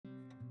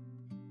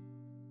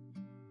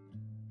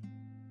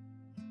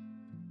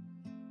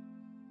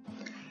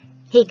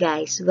Hey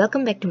guys,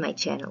 welcome back to my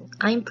channel.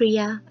 I'm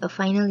Priya, a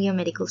final year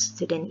medical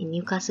student in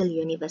Newcastle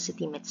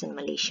University Medicine,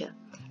 Malaysia.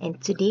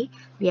 And today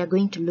we are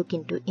going to look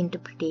into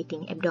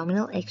interpreting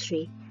abdominal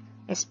X-ray,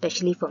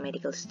 especially for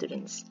medical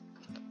students.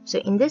 So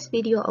in this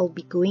video, I'll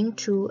be going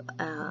through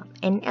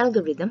an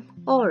algorithm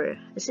or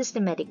a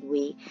systematic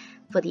way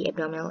for the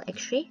abdominal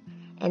X-ray,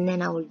 and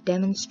then I will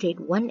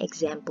demonstrate one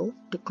example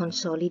to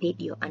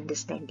consolidate your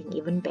understanding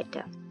even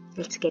better.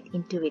 Let's get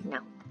into it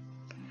now.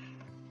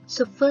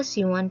 So first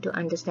you want to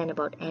understand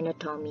about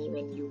anatomy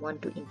when you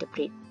want to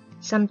interpret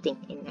something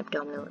in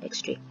abdominal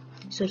X-ray.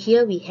 So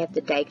here we have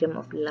the diagram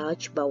of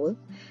large bowel.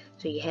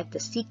 So you have the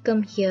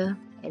cecum here,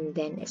 and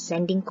then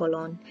ascending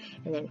colon,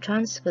 and then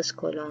transverse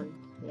colon,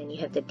 and then you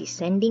have the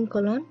descending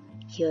colon.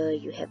 Here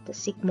you have the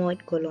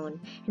sigmoid colon,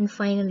 and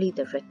finally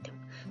the rectum.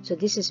 So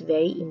this is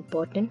very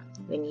important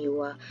when you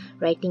are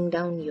writing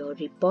down your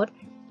report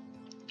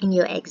in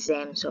your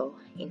exams or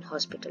in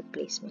hospital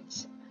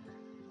placements.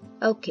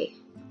 Okay.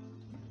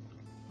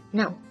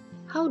 Now,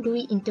 how do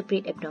we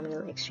interpret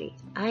abdominal X-ray?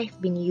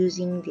 I've been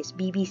using this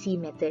BBC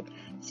method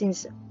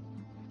since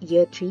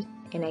year 3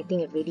 and I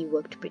think it really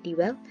worked pretty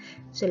well.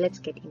 So let's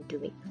get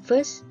into it.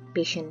 First,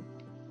 patient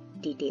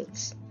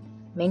details.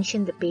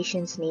 Mention the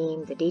patient's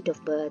name, the date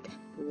of birth,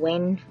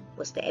 when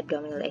was the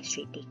abdominal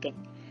X-ray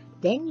taken.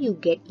 Then you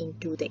get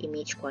into the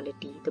image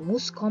quality. The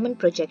most common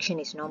projection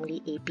is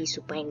normally AP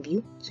supine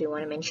view, so you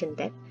want to mention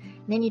that.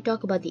 Then you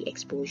talk about the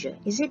exposure.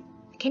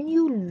 Can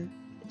you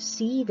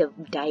see the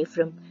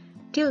diaphragm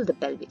till the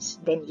pelvis?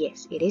 Then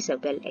yes, it is a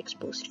well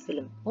exposed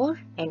film or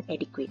an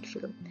adequate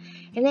film.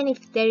 And then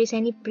if there is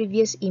any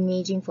previous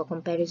imaging for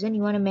comparison,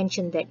 you want to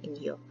mention that in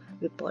your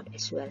report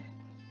as well.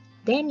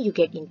 Then you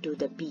get into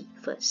the B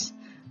first.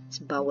 It's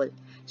bowel.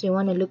 So you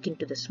want to look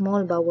into the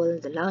small bowel,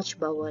 the large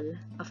bowel.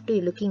 After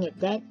you're looking at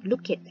that,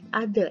 look at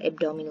other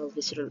abdominal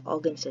visceral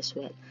organs as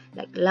well,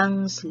 like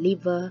lungs,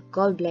 liver,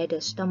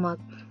 gallbladder, stomach,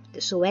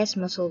 the psoas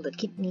muscle, the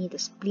kidney, the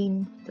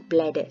spleen, the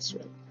bladder as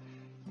well.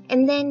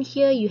 And then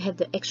here you have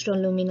the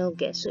extraluminal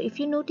gas. So if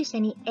you notice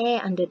any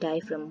air under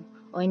diaphragm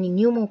or any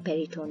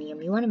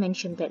pneumoperitoneum, you want to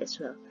mention that as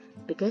well,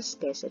 because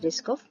there's a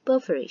risk of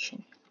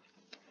perforation.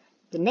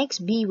 The next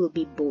B will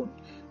be bone.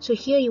 So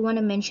here you want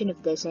to mention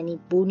if there's any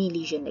bony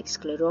lesion like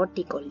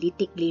sclerotic or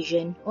lytic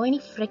lesion or any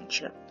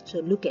fracture. So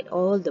look at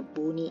all the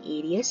bony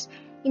areas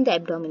in the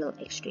abdominal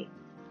X-ray.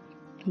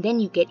 Then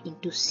you get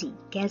into C,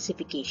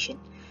 calcification.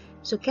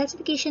 So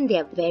calcification, they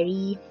are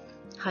very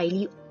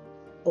highly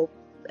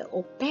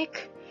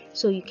opaque.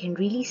 So you can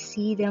really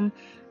see them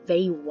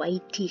very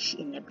whitish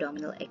in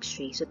abdominal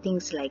X-ray. So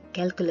things like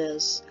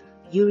calculus,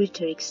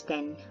 ureteric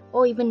stent,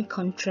 or even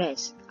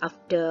contrast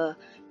after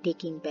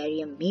taking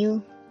barium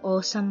meal,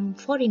 or some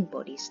foreign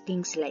bodies,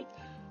 things like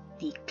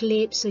the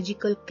clips,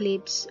 surgical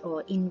clips,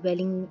 or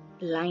inwelling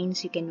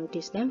lines. You can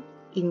notice them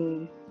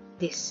in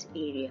this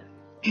area.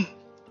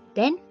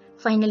 Then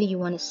finally you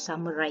want to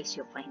summarize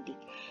your finding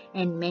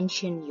and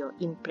mention your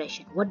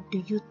impression. What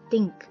do you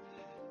think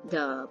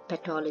the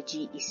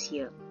pathology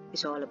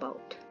is all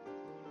about?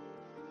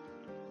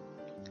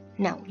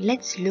 Now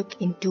let's look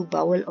into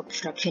bowel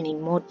obstruction in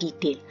more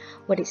detail.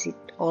 What is it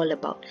all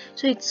about?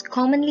 So it's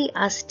commonly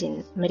asked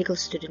in medical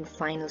student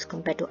finals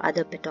compared to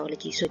other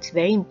pathologies. So it's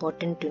very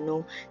important to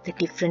know the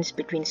difference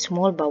between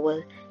small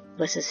bowel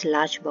versus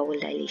large bowel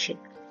dilation.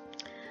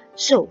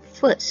 So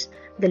first,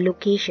 the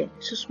location.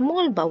 So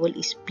small bowel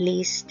is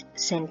placed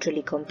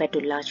centrally compared to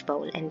large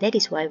bowel, and that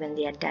is why when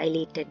they are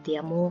dilated, they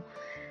are more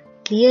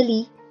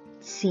clearly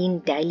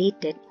seen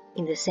dilated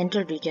in the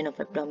central region of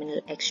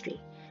abdominal X-ray.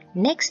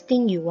 Next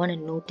thing you want to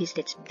notice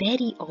that's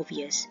very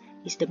obvious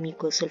is the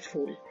mucosal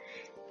fold.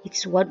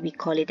 It's what we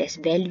call it as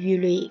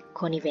valvulae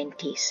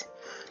conniventes.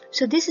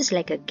 So this is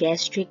like a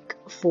gastric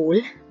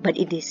fold, but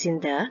it is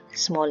in the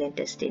small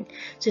intestine.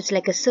 So it's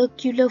like a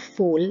circular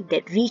fold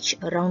that reach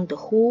around the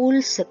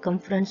whole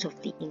circumference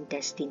of the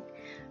intestine.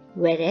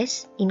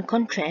 Whereas in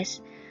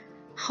contrast,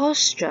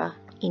 haustra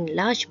in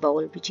large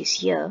bowel, which is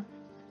here,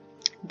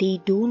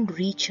 they don't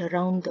reach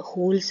around the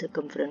whole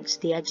circumference.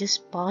 They are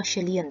just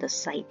partially on the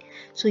side.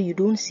 So you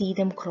don't see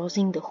them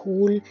crossing the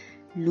whole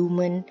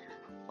lumen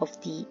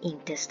of the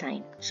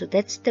intestine. So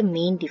that's the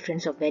main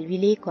difference of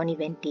valvulae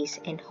conniventes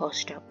and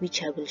haustra,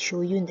 which I will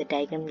show you in the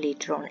diagram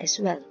later on as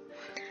well.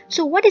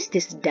 So what is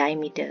this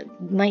diameter?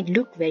 It might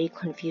look very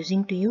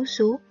confusing to you.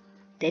 So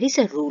there is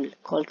a rule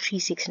called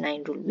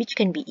 369 rule, which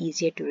can be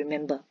easier to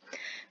remember.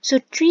 So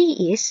 3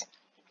 is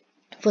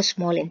for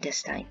small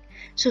intestine.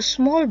 So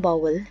small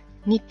bowel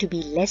need to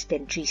be less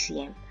than 3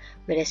 cm,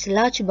 whereas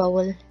large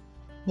bowel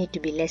need to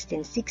be less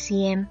than 6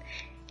 cm,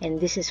 and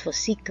this is for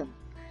cecum.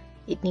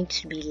 It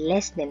needs to be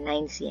less than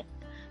 9 cm.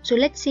 So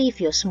let's say if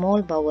your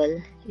small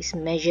bowel is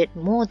measured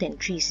more than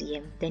 3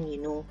 cm, then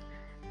you know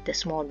the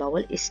small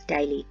bowel is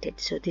dilated.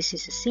 So this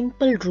is a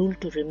simple rule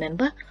to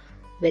remember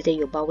whether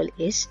your bowel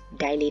is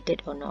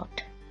dilated or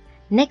not.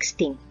 Next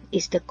thing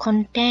is the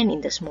content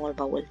in the small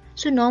bowel.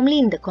 So normally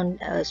in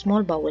the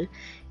small bowel,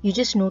 you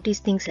just notice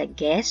things like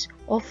gas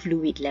or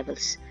fluid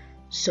levels.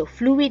 So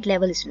fluid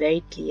level is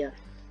very clear.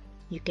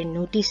 You can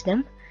notice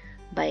them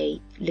by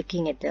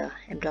looking at the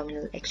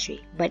abdominal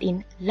X-ray. But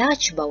in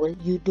large bowel,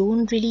 you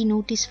don't really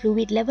notice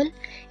fluid level.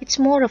 It's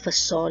more of a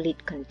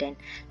solid content,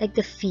 like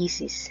the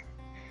feces.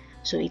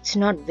 So it's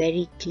not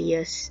very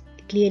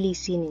clearly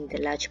seen in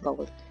the large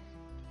bowel.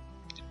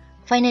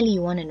 Finally,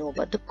 you want to know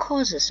about the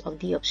causes of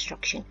the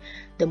obstruction.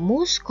 The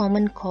most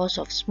common cause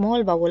of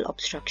small bowel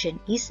obstruction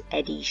is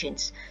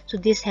adhesions. So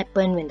this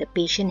happens when the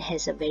patient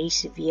has a very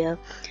severe,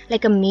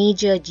 like a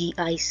major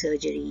GI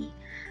surgery.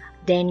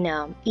 Then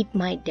it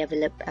might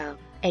develop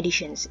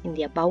adhesions in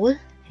their bowel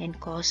and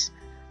cause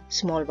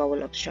small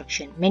bowel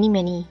obstruction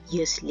many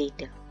years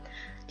later.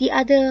 The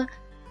other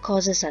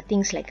causes are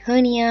things like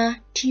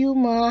hernia,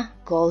 tumor,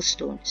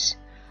 gallstones.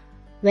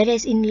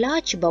 Whereas in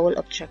large bowel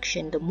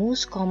obstruction, the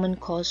most common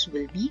cause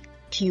will be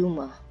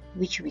tumor,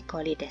 which we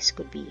call it as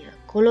could be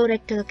a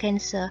colorectal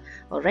cancer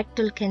or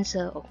rectal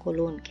cancer or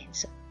colon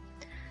cancer.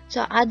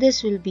 So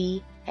others will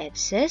be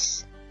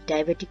abscess,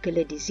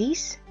 diverticular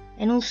disease,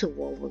 and also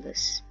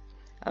volvulus.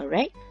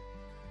 Alright.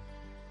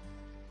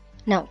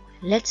 Now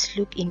let's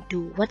look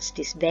into what's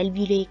this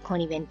valvulae,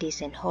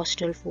 conniventes, and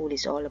haustral fold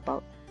is all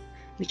about,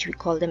 which we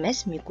call them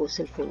as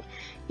mucosal fold.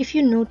 If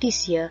you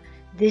notice here,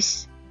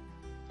 this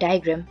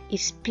diagram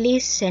is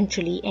placed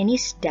centrally and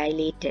is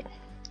dilated,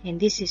 and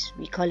this is,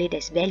 we call it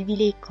as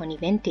valvulae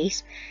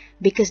conniventes,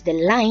 because the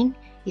line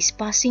is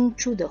passing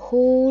through the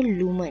whole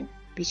lumen,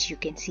 which you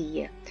can see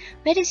here.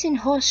 Whereas in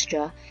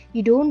haustra,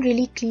 you don't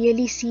really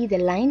clearly see the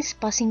lines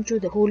passing through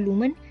the whole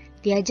lumen.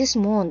 They are just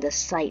more on the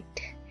side,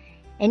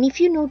 and if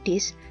you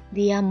notice,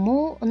 they are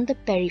more on the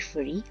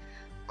periphery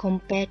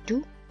compared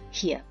to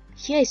here.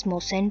 Here is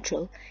more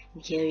central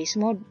and here is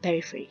more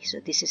periphery. So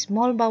this is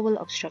small bowel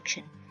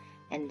obstruction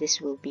and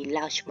this will be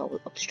large bowel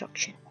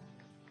obstruction.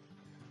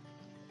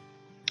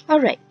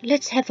 Alright,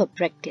 let's have a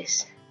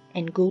practice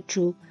and go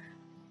through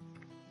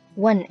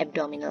one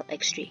abdominal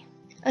X-ray.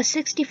 A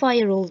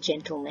 65-year-old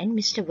gentleman,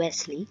 Mr.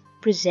 Wesley,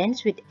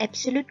 presents with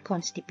absolute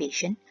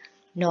constipation,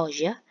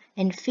 nausea,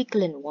 and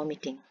fecal and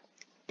vomiting.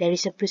 There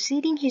is a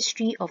preceding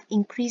history of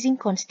increasing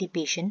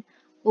constipation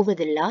over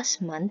the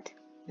last month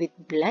with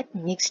blood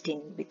mixed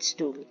in with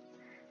stool.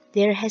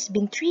 There has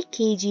been 3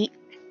 kg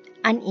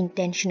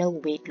unintentional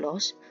weight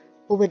loss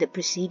over the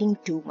preceding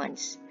 2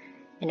 months.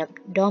 An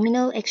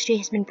abdominal X-ray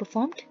has been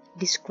performed.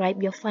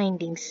 Describe your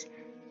findings,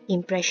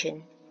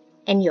 impression,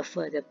 and your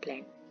further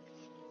plan.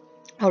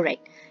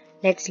 Alright,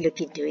 let's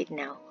look into it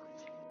now.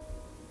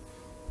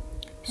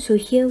 So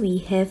here we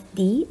have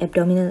the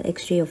abdominal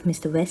X-ray of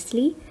Mr.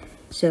 Wesley.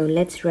 So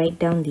let's write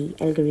down the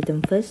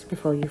algorithm first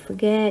before you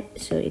forget.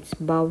 So it's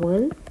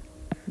bowel,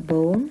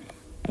 bone,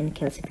 and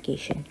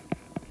calcification.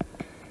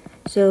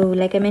 So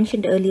like I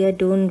mentioned earlier,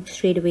 don't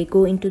straight away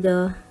go into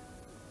the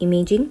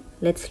imaging.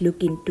 Let's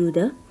look into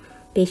the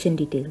patient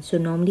details. So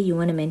normally you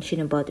want to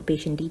mention about the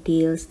patient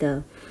details,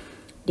 the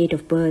date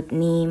of birth,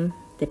 name,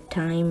 the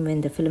time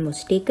when the film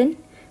was taken.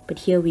 But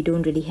here we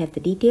don't really have the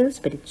details,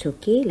 but it's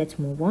okay. Let's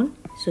move on.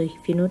 So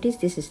if you notice,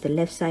 this is the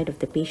left side of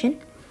the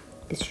patient.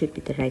 This should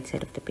be the right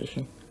side of the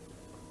patient.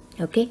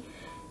 Okay.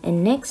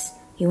 And next,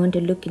 you want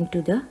to look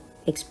into the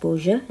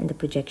exposure and the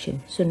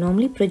projection. So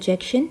normally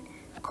projection,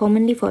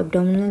 commonly for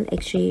abdominal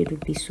X-ray, it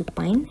would be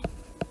supine,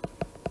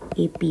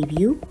 AP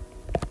view.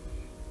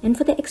 And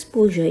for the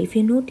exposure, if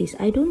you notice,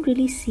 I don't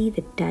really see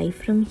the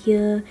diaphragm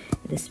here,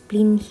 the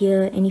spleen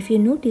here. And if you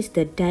notice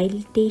the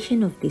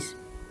dilatation of this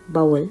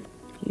bowel,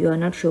 you are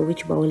not sure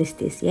which bowel is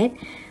this yet,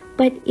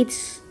 but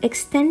it's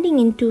extending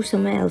into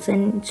somewhere else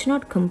and it's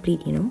not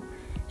complete, you know.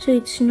 So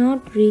it's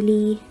not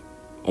really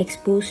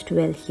exposed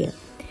well here.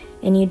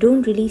 And you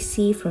don't really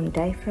see from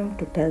diaphragm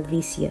to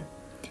pelvis here.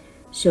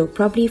 So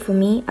probably for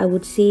me, I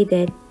would say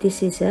that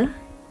this is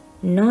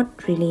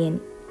not really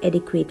an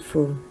adequate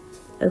film.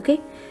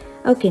 Okay.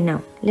 Okay,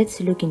 now let's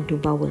look into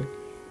bowel.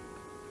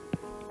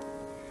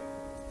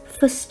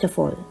 First of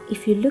all,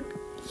 if you look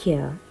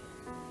here,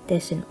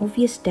 there's an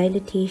obvious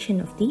dilatation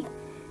of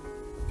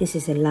this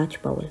is a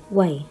large bowel.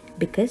 Why?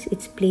 Because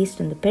it's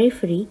placed on the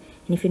periphery,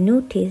 and if you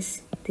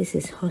notice, this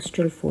is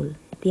haustral fold.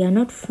 They are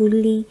not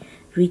fully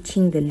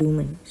reaching the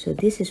lumen. So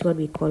this is what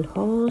we call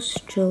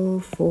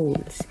haustral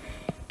folds,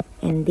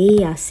 and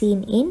they are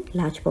seen in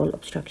large bowel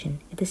obstruction.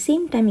 At the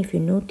same time, if you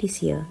notice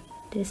here,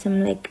 there's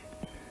some like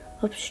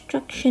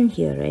obstruction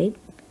here, right?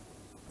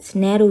 It's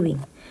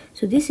narrowing.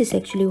 So this is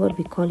actually what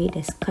we call it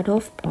as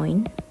cutoff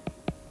point.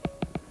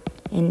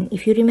 And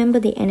if you remember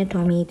the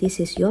anatomy, this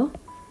is your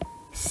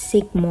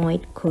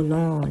sigmoid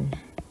colon.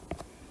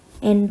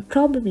 And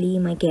probably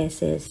my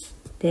guess is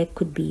there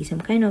could be some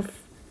kind of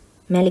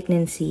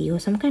malignancy or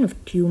some kind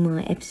of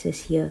tumor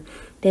abscess here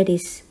that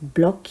is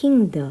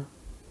blocking the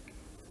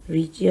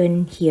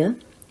region here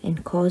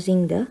and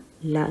causing the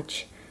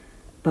large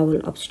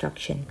bowel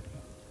obstruction.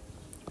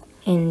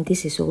 And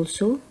this is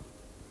also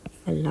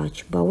a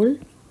large bowel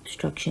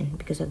obstruction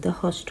because of the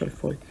haustral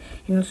fold,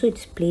 and also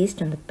it's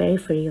placed on the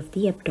periphery of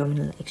the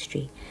abdominal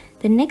X-ray.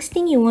 The next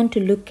thing you want to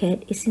look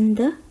at is in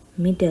the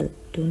middle.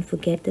 Don't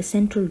forget the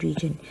central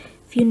region.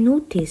 If you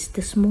notice,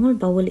 the small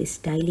bowel is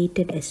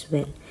dilated as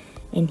well,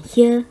 and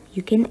here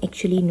you can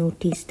actually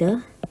notice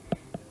the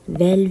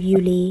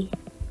valvulae,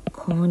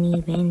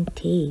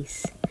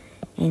 conniventes,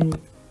 and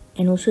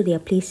also they are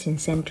placed in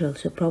central,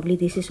 so probably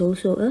this is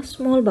also a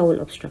small bowel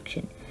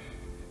obstruction.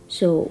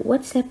 So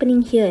what's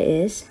happening here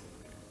is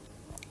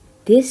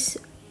this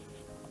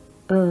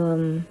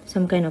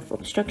some kind of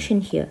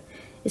obstruction here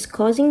is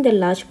causing the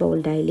large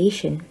bowel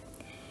dilation,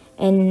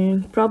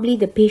 and probably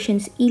the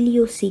patient's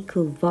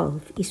ileocecal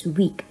valve is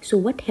weak. So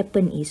what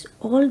happened is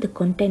all the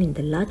content in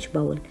the large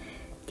bowel,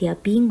 they are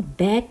being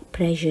back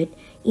pressured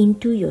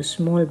into your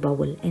small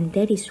bowel, and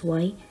that is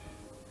why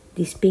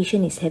this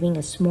patient is having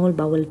a small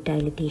bowel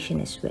dilatation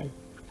as well.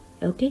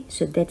 Okay,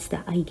 so that's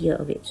the idea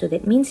of it. So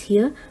that means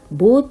here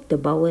both the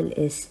bowel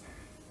is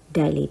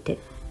dilated.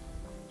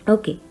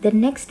 Okay, the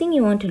next thing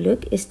you want to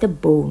look is the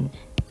bone.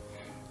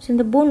 So in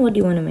the bone, what do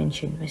you want to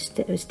mention?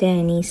 Was there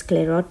any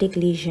sclerotic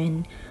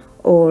lesion,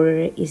 or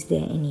is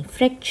there any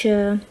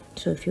fracture?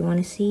 So if you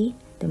want to see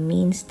the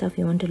main stuff,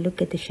 you want to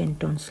look at the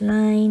Shenton's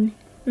line.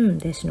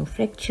 There's no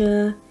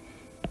fracture.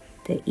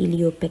 The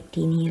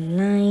iliopectineal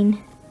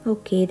line.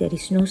 Okay, there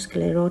is no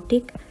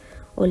sclerotic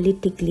or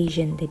lytic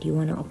lesion that you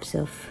want to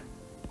observe.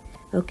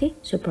 Okay,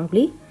 so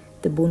probably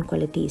the bone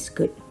quality is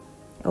good.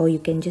 Or you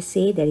can just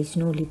say there is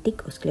no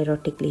lytic or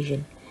sclerotic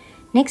lesion.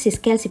 Next is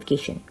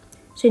calcification.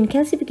 So in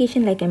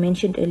calcification, like I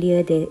mentioned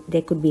earlier,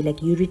 there could be like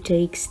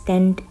ureteric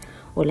stent,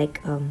 or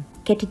like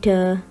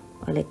catheter,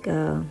 or like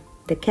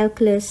the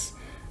calculus.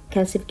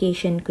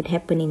 Calcification could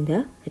happen in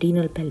the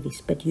renal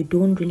pelvis, but you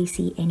don't really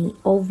see any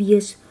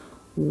obvious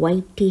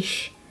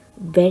whitish,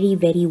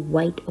 very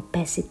white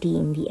opacity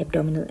in the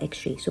abdominal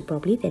X-ray. So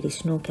probably there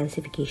is no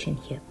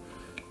calcification here.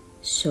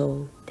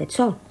 So that's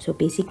all. So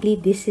basically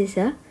this is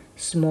a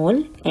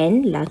small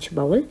and large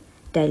bowel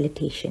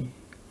dilatation.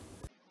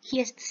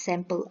 Here's the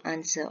sample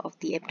answer of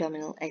the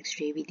abdominal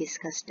X-ray we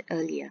discussed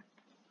earlier.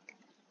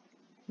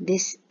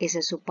 This is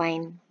a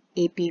supine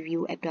AP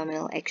view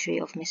abdominal X-ray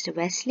of Mr.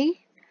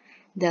 Wesley.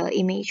 The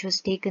image was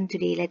taken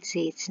today, let's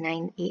say it's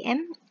 9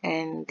 AM,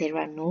 and there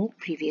are no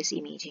previous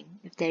imaging.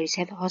 If there is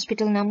a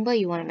hospital number,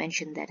 you want to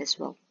mention that as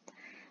well.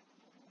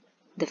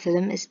 The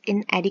film is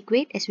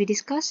inadequate, as we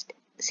discussed,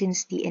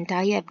 since the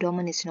entire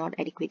abdomen is not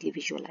adequately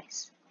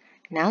visualized.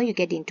 Now you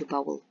get into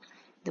bowel.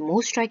 The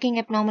most striking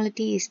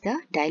abnormality is the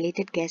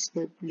dilated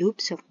gas-filled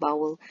loops of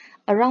bowel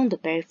around the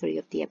periphery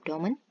of the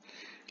abdomen.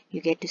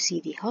 You get to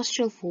see the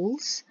haustral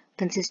folds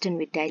consistent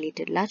with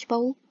dilated large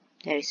bowel.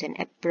 There is an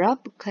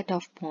abrupt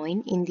cutoff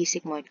point in the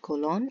sigmoid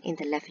colon in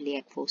the left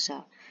iliac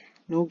fossa.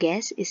 No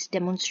gas is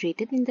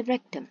demonstrated in the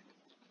rectum.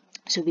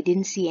 So we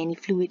didn't see any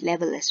fluid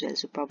level as well.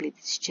 So probably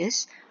it's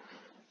just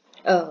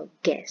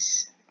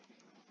gas.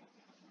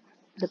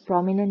 The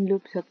prominent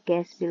loops of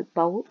gas-filled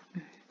bowel.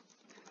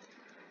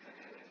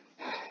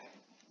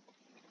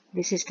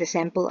 This is the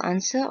sample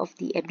answer of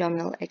the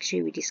abdominal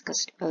X-ray we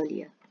discussed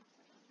earlier.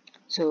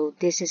 So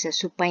this is a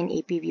supine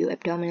AP view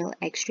abdominal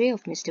X-ray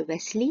of Mr.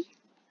 Wesley.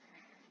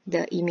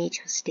 The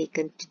image was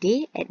taken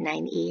today at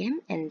 9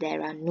 AM and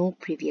there are no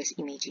previous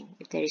imaging.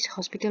 If there is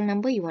hospital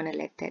number, you want to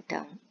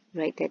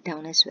write that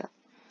down as well.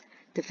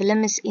 The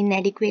film is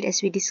inadequate,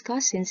 as we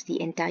discussed, since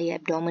the entire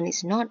abdomen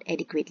is not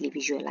adequately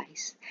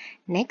visualized.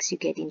 Next, you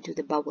get into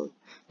the bowel.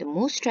 The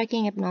most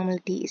striking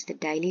abnormality is the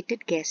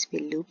dilated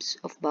gas-filled loops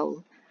of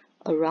bowel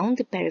around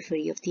the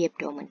periphery of the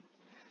abdomen.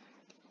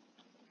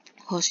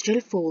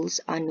 Haustral folds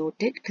are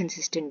noted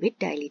consistent with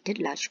dilated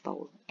large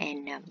bowel,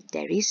 and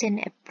there is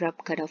an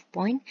abrupt cutoff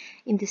point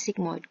in the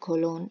sigmoid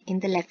colon in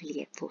the left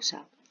iliac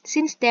fossa.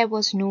 Since there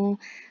was no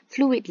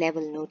fluid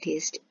level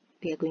noticed,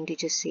 we are going to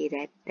just say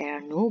that there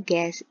are no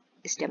gas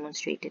is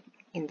demonstrated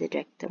in the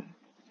rectum,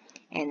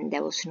 and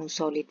there was no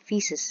solid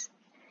feces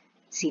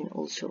seen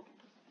also.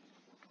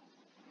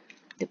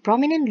 The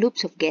prominent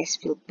loops of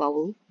gas-filled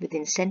bowel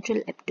within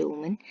central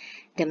abdomen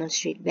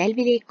demonstrate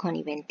valvulae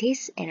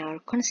conniventes and are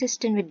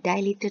consistent with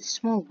dilated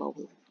small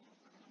bowel.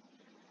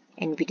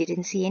 And we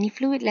didn't see any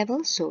fluid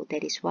levels, so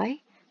that is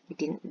why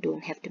we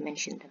don't have to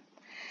mention them.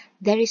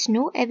 There is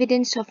no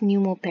evidence of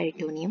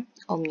pneumoperitoneum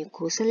or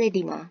mucosal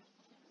edema.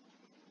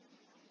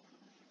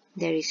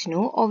 There is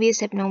no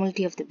obvious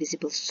abnormality of the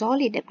visible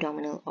solid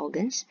abdominal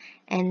organs,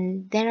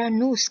 and there are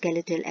no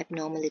skeletal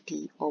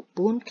abnormality or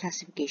bone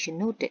classification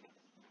noted.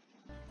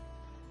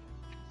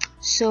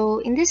 So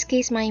in this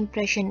case, my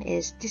impression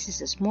is this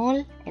is a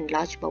small and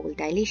large bowel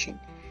dilation,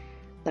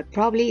 but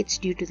probably it's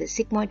due to the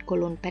sigmoid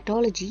colon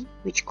pathology,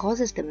 which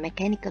causes the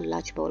mechanical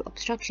large bowel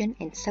obstruction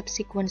and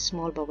subsequent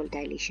small bowel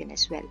dilation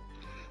as well.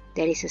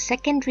 There is a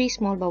secondary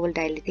small bowel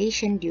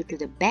dilatation due to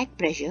the back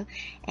pressure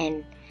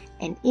and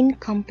an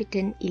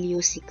incompetent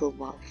ileocecal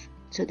valve.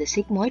 So the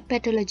sigmoid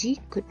pathology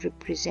could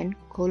represent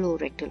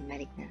colorectal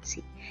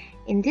malignancy.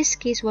 In this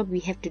case, what we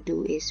have to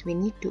do is we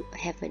need to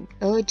have an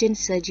urgent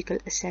surgical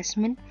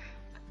assessment,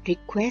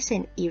 request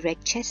an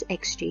erect chest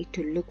X-ray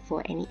to look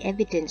for any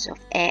evidence of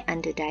air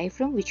under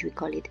diaphragm, which we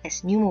call it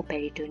as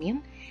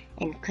pneumoperitoneum,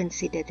 and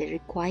consider the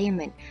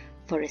requirement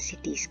for a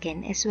CT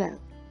scan as well.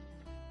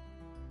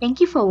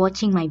 Thank you for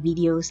watching my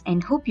videos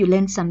and hope you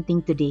learned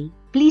something today.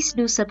 Please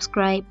do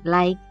subscribe,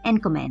 like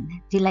and comment.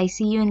 Till I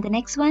see you in the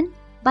next one.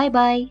 Bye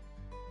bye.